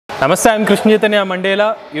Namaste, I am Krishna Chaitanya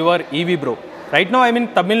Mandela, your EV bro. Right now I am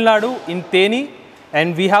in Tamil Nadu in Theni,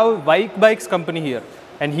 and we have Vike Bikes company here.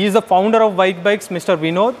 And he is the founder of Vike Bikes, Mr.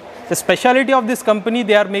 Vinod. The speciality of this company,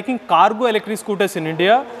 they are making cargo electric scooters in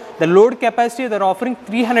India. The load capacity, they are offering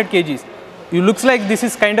 300 kgs. It looks like this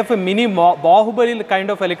is kind of a mini Bahubali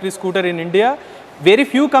kind of electric scooter in India. Very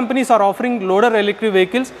few companies are offering loader electric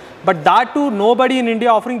vehicles, but that too nobody in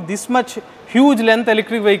India offering this much huge length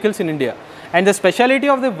electric vehicles in India. And the speciality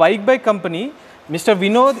of the Vike Bike company, Mr.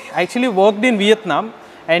 Vinod actually worked in Vietnam,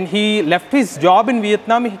 and he left his job in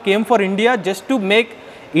Vietnam. He came for India just to make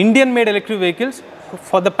Indian made electric vehicles.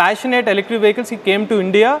 For the passionate electric vehicles, he came to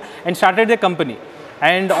India and started the company.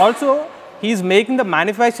 And also he is making the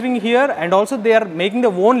manufacturing here, and also they are making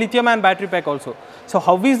their own lithium-ion battery pack also. So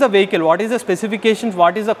how is the vehicle, what is the specifications,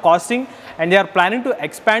 what is the costing, and they are planning to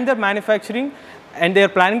expand their manufacturing, and they are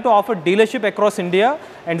planning to offer dealership across India.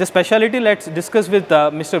 And the speciality, let's discuss with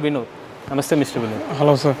Mr. Vinod. Namaste, Mr. Vinod.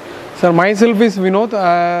 Hello, sir. Sir, myself is Vinod.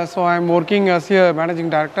 So I am working as a managing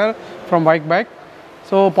director from Vike Bike.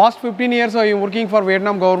 So past 15 years I am working for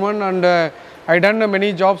Vietnam government, and I done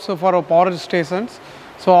many jobs for power stations.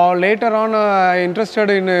 So later on I interested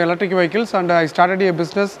in electric vehicles, and I started a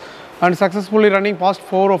business and successfully running past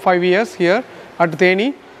 4 or 5 years here at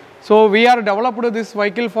Theni. So we are developed this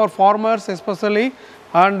vehicle for farmers especially,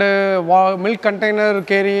 and milk container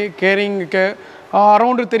carrying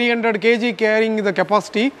around 300 kg carrying the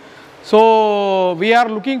capacity. So we are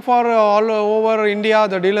looking for all over India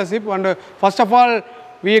the dealership, and first of all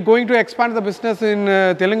we are going to expand the business in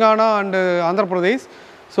Telangana and Andhra Pradesh.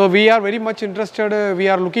 So we are very much interested, we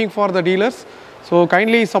are looking for the dealers. So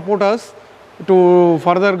kindly support us to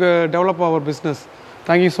further develop our business.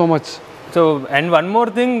 Thank you so much. So, and one more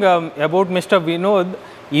thing about Mr. Vinod,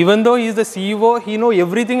 even though he is the CEO, he knows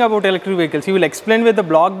everything about electric vehicles. He will explain with the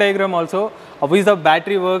block diagram also, how is the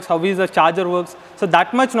battery works, how is the charger works. So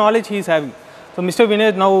that much knowledge he is having. So Mr.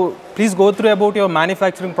 Vinod, now please go through about your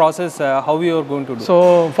manufacturing process, how you are going to do.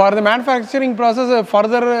 So for the manufacturing process,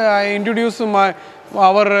 further I introduce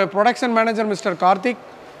our production manager, Mr. Karthik.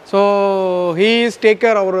 So he is take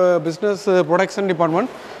care of our business production department.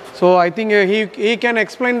 So I think he can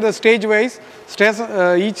explain the stage wise,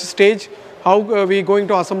 each stage, how we going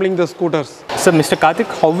to assembling the scooters. So Mr. Karthik,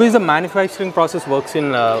 how is the manufacturing process works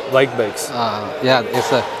in Vike Bikes? Yes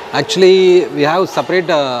sir. Actually we have separate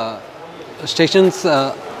stations.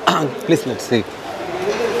 Please let's see.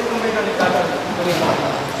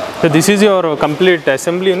 So this is your complete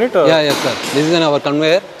assembly unit? Or? Yeah, yes sir. This is our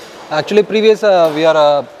conveyor. Actually previous we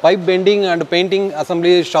are pipe bending and painting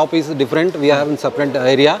assembly shop is different. We have in separate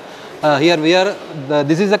area. Here we are,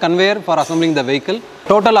 this is a conveyor for assembling the vehicle.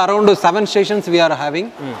 Total around 7 stations we are having.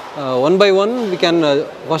 One by one we can,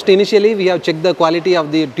 first initially we have checked the quality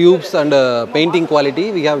of the tubes and painting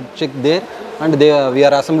quality. We have checked there, and we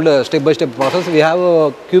are assembled step by step process. We have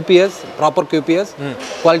QPS, proper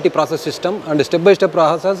QPS, quality process system, and step by step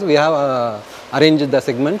process we have arranged the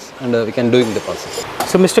segments, and we can doing the process.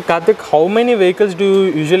 So Mr. Karthik, how many vehicles do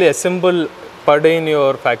you usually assemble per day in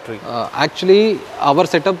your factory? Actually our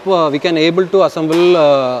setup we can able to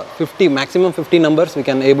assemble 50, maximum 50 numbers we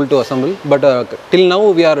can able to assemble, but till now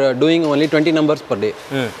we are doing only 20 numbers per day.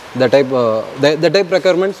 The type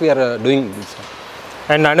requirements we are doing this time.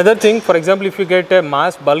 And another thing, for example, if you get a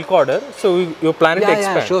mass bulk order, so you're planning to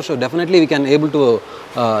expand? Yeah, sure. Definitely we can able to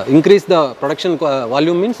increase the production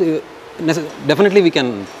volume, means definitely we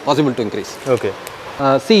can possible to increase. Okay.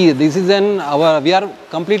 See, this is we are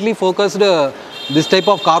completely focused this type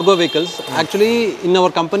of cargo vehicles. Actually in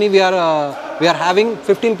our company we are having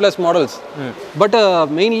 15 plus models, but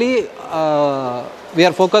mainly we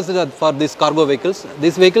are focused for these cargo vehicles.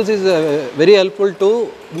 These vehicles is very helpful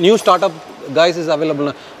to new startup guys is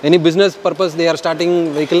available. Any business purpose they are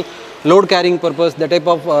starting vehicle, load carrying purpose, the type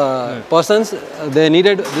of persons they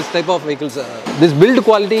needed this type of vehicles. This build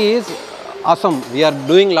quality is awesome. We are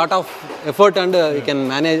doing lot of effort, and we can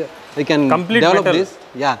manage, we can complete develop metal. this.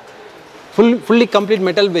 Yeah, fully complete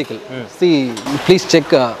metal vehicle. See, please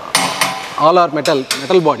check all our metal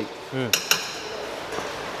body.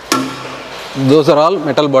 Those are all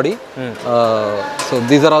metal body. So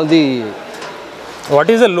these are all the. What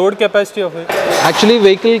is the load capacity of it? Actually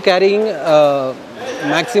vehicle carrying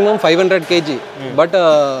maximum 500 kg, but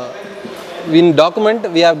in document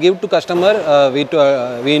we have give to customer,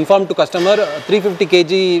 we inform to customer 350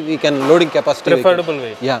 kg we can loading capacity. Preferable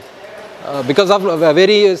weight. Yeah, because of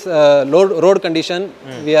various road condition,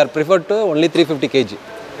 we are preferred to only 350 kg.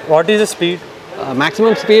 What is the speed?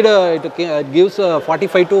 Maximum speed it gives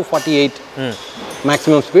 45 to 48.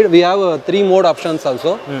 Maximum speed. We have 3 mode options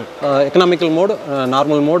also. Economical mode,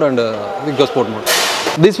 normal mode, and Vike Sport mode.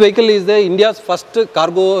 This vehicle is the India's first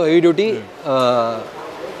cargo heavy duty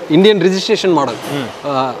Indian registration model.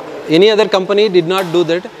 Any other company did not do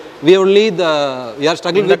that. We are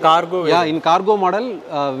struggling with the cargo. Yeah, in cargo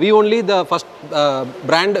model, we only the first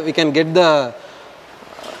brand we can get the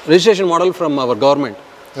registration model from our government.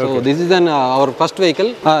 So this is our first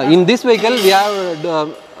vehicle. In this vehicle, we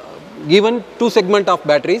have given two segment of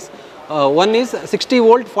batteries. One is 60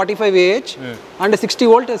 volt 45 Ah and 60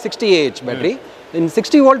 volt 60 Ah battery. In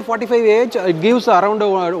 60 volt 45 Ah, it gives around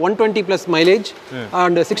 120 plus mileage,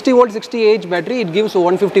 and 60 volt 60 Ah battery it gives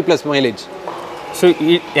 150 plus mileage. So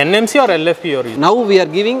NMC or LFP or Now we are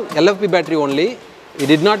giving LFP battery only. We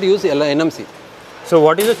did not use NMC. So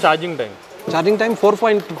what is the charging time? Charging time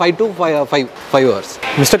 4.5 to 5 hours.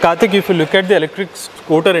 Mr. Karthik, if you look at the electric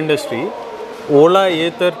scooter industry, Ola,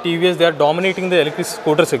 Ather, TVS, they are dominating the electric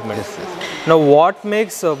scooter segment. Yes. Now, what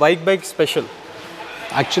makes Vike Bike special?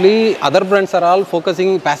 Actually, other brands are all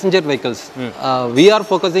focusing passenger vehicles. We are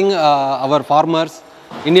focusing our farmers,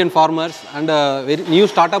 Indian farmers, and very new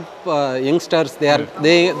startup youngsters.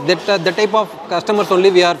 That type of customers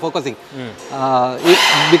only we are focusing.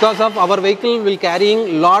 Because of our vehicle will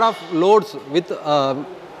carrying lot of loads with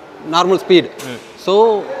normal speed.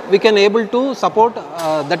 So we can able to support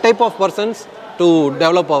that type of persons to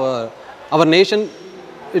develop our nation.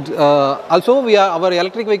 Also, our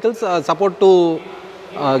electric vehicles support to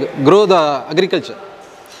grow the agriculture.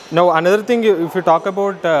 Now, another thing, if you talk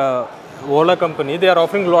about Ola company, they are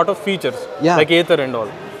offering a lot of features like Ather and all.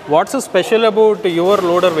 What's so special about your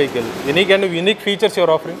loader vehicle? Any kind of unique features you are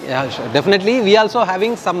offering? Yeah, sure. Definitely. We also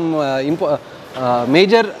having some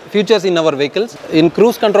major features in our vehicles. In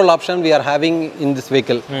cruise control option, we are having in this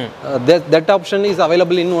vehicle. That option is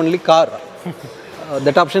available in only car.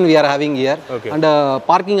 That option we are having here. And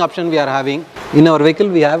parking option we are having. In our vehicle,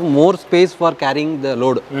 we have more space for carrying the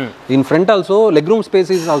load. In front also, legroom space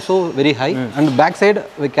is also very high. And back side,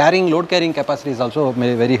 we load carrying capacity is also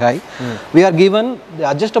very high. We are given the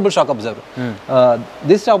adjustable shock absorber.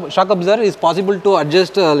 This shock absorber is possible to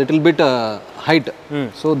adjust a little bit height.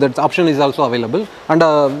 So that option is also available.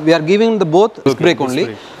 And we are giving the both disc brake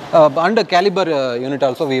only. And a caliber unit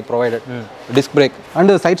also we provided, disc brake,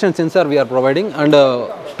 and a side stand sensor we are providing, and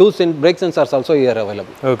two brake sensors also here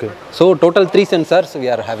available. So total 3 sensors we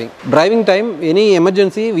are having. Driving time, any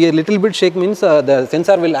emergency, we a little bit shake means the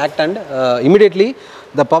sensor will act, and immediately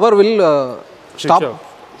the power will stop.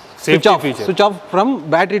 Switch off from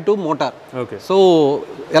battery to motor. So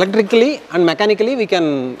electrically and mechanically we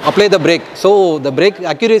can apply the brake. So the brake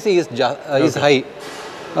accuracy is high.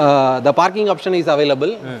 The parking option is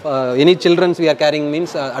available. Any children we are carrying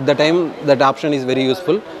means at the time that option is very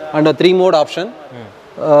useful. And a 3-mode option.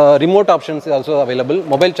 Remote options is also available.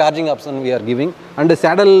 Mobile charging option we are giving. And the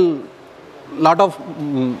saddle, lot of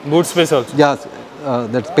boot space also. Yes,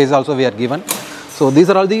 that space also we are given. So these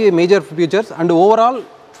are all the major features. And overall,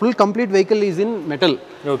 full complete vehicle is in metal.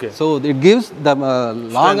 So it gives the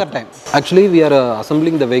longer time. Actually, we are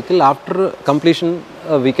assembling the vehicle. After completion,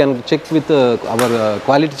 we can check with our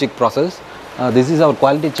quality check process. This is our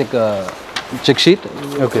quality check sheet.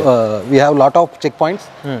 We have lot of checkpoints.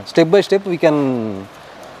 Step by step, we can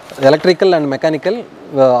electrical and mechanical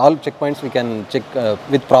all checkpoints we can check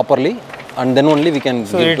with properly. And then only we can.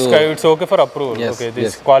 So it's okay for approval. Yes,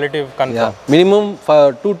 this quality confirm. Yeah. Minimum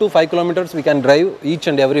for 2 to 5 kilometers we can drive each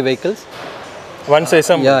and every vehicles. Once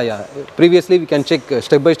assembled. Yeah. Previously we can check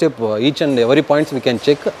step by step each and every points we can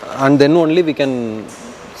check, and then only we can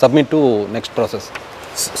submit to next process.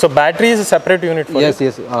 So battery is a separate unit for Yes.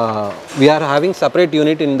 We are having separate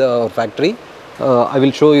unit in the factory. I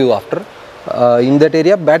will show you after. In that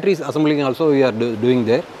area, batteries assembling also we are doing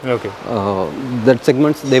there. That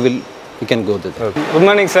segments we can go there. Good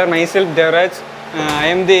morning, sir. Myself Devraj. I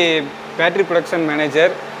am the battery production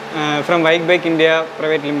manager from Vike Bike India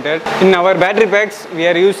Private Limited. In our battery packs, we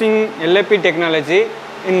are using LFP technology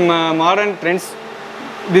in modern trends.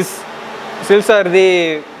 These cells are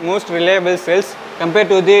the most reliable cells compared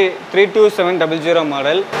to the 32700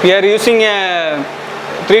 model. We are using a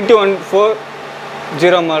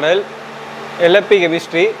 32140 model LFP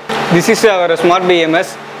chemistry. This is our smart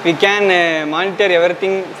BMS. We can monitor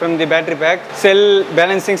everything from the battery pack, cell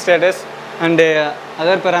balancing status and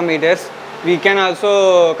other parameters. We can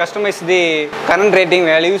also customize the current rating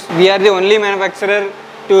values. We are the only manufacturer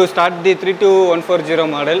to start the 32140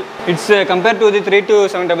 model. It's compared to the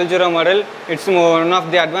 32700 model, it's one of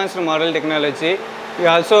the advanced model technology.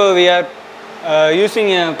 We are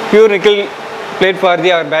using a pure nickel plate for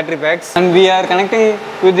our battery packs, and we are connecting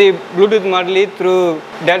with the Bluetooth module through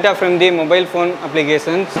data from the mobile phone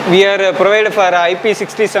applications. We are provided for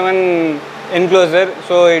IP67 enclosure,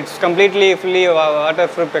 so it's completely fully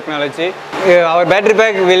waterproof technology. Our battery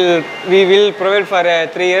pack we will provide for a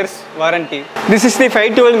 3 years warranty. This is the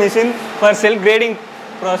 512 machine for cell grading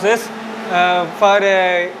process.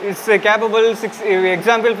 It's capable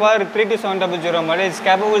example for 32700 model. It's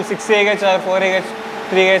capable 6 AH or 4 AH,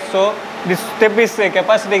 3 AH. So this step is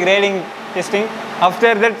capacity grading testing.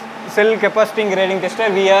 After that cell capacity grading tester,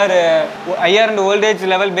 we are IR and voltage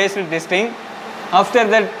level based testing. After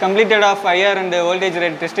that completed of IR and voltage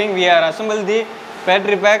rate testing, we are assemble the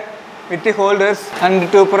battery pack with the holders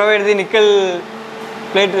and to provide the nickel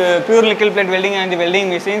plate, pure nickel plate welding and the welding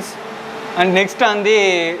machines. And next on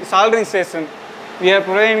the soldering station, we are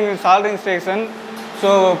providing soldering station.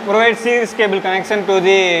 So provide series cable connection to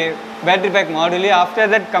the battery pack module. After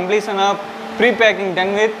that completion of pre-packing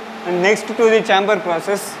done with, and next to the chamber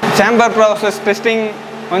process. Chamber process testing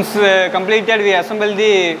once completed, we assemble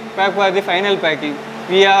the pack for the final packing.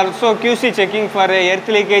 We are also QC checking for earth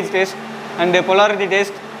leakage test and polarity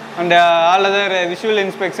test and all other visual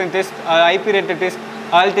inspection test, IP rated test.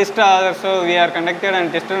 All tests are also we are conducted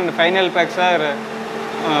and tested, and final packs are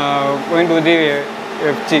going to the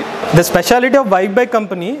FG. The speciality of Vike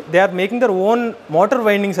company, they are making their own motor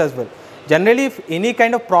windings as well. Generally, if any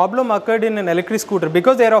kind of problem occurred in an electric scooter,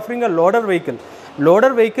 because they are offering a loader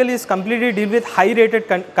vehicle is completely deal with high rated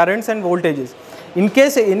currents and voltages. In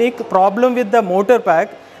case any problem with the motor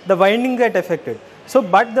pack, the winding get affected. So,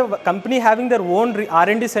 but the company having their own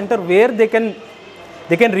R&D center where they can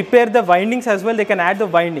repair the windings as well, they can add the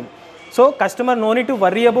winding. So customer no need to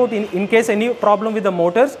worry about in case any problem with the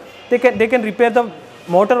motors, they can repair the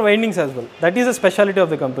motor windings as well. That is the specialty of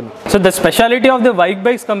the company. So the specialty of the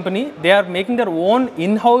Vike company, they are making their own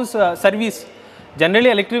in-house service. Generally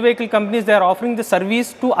electric vehicle companies, they are offering the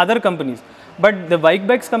service to other companies. But the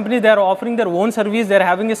Vike company, they are offering their own service. They are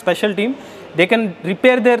having a special team. They can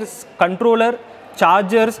repair their controller,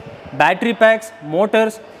 chargers, battery packs,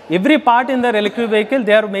 motors, every part in their electric vehicle,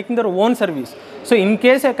 they are making their own service. So in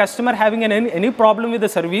case a customer having any problem with the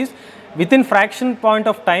service, within fraction point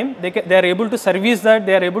of time, they are able to service that,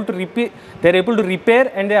 they are able to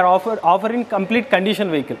repair, and they are offering complete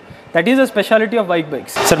condition vehicle. That is the specialty of Vike.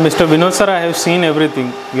 Sir, Mr. Vinod sir, I have seen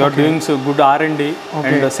everything. You are doing so good R&D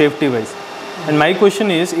and safety wise. And my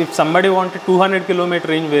question is, if somebody wanted 200 km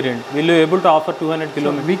range variant, will you able to offer 200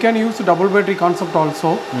 km? So we can use double battery concept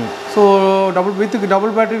also. So with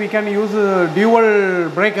double battery, we can use dual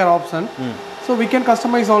breaker option. So we can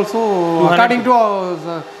customize also according to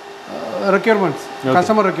our requirements,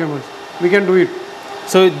 customer requirements. We can do it.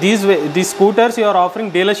 So these scooters you are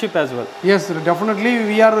offering dealership as well? Yes, definitely.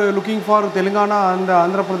 We are looking for Telangana and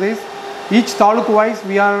Andhra Pradesh. Each taluk wise,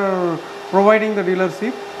 we are providing the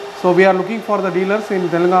dealership. So we are looking for the dealers in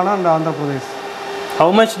Telangana and Andhra Pradesh.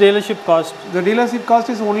 How much dealership cost? The dealership cost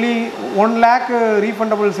is only 1 lakh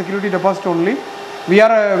refundable security deposit only. We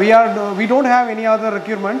don't have any other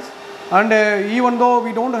requirements, and even though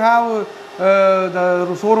we don't have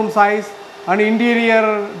the showroom size and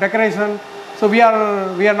interior decoration, so we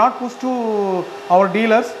are not pushed to our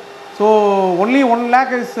dealers. So only 1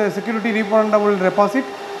 lakh is security refundable deposit,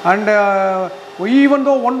 and even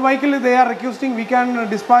though one vehicle they are requesting, we can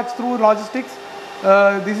dispatch through logistics.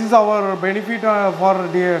 This is our benefit for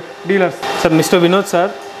the dealers. Sir, Mr. Vinod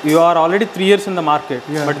sir, you are already 3 years in the market,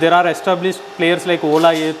 but there are established players like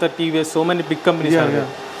Ola, Ather, TVS, so many big companies are there.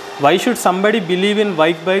 Why should somebody believe in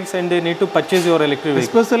Vike and they need to purchase your electric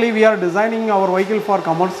vehicle? Especially we are designing our vehicle for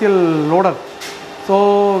commercial loader.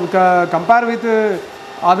 So compare with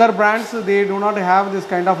other brands, they do not have this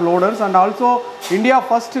kind of loaders, and also India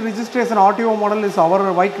first registration RTO model is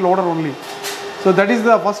our Vike loader only. So that is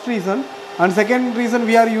the first reason. And second reason,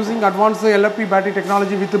 we are using advanced LFP battery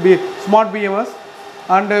technology with smart BMS,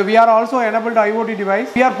 and we are also enabled IoT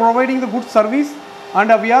device. We are providing the good service,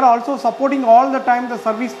 and we are also supporting all the time the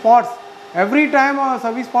service parts. Every time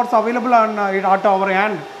service parts available at our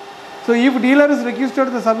hand. So if dealer is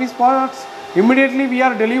requested the service parts, immediately we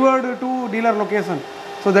are delivered to dealer location.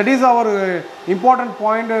 So that is our important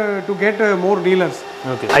point to get more dealers.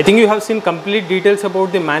 Okay. I think you have seen complete details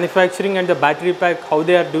about the manufacturing and the battery pack, how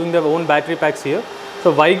they are doing their own battery packs here.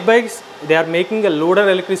 So Vike, they are making a loader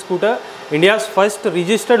electric scooter, India's first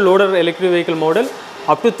registered loader electric vehicle model.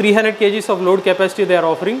 Up to 300 kgs of load capacity they are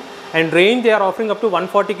offering, and range they are offering up to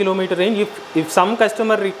 140 km range. If some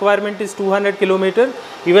customer requirement is 200 km,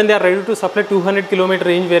 even they are ready to supply 200 km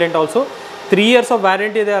range variant also. 3 years of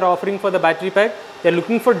warranty they are offering for the battery pack. They're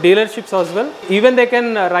looking for dealerships as well. Even they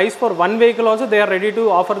can rise for one vehicle also, they are ready to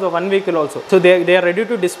offer the one vehicle also. So they are ready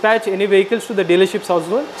to dispatch any vehicles to the dealerships as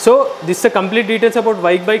well. So this is the complete details about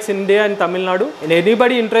Vike Bikes in India and Tamil Nadu. And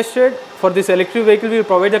anybody interested for this electric vehicle, we will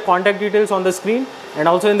provide the contact details on the screen and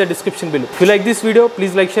also in the description below. If you like this video,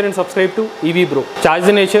 please like, share and subscribe to EV Bro. Charge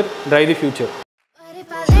the nature, drive the future. But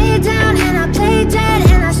if I lay down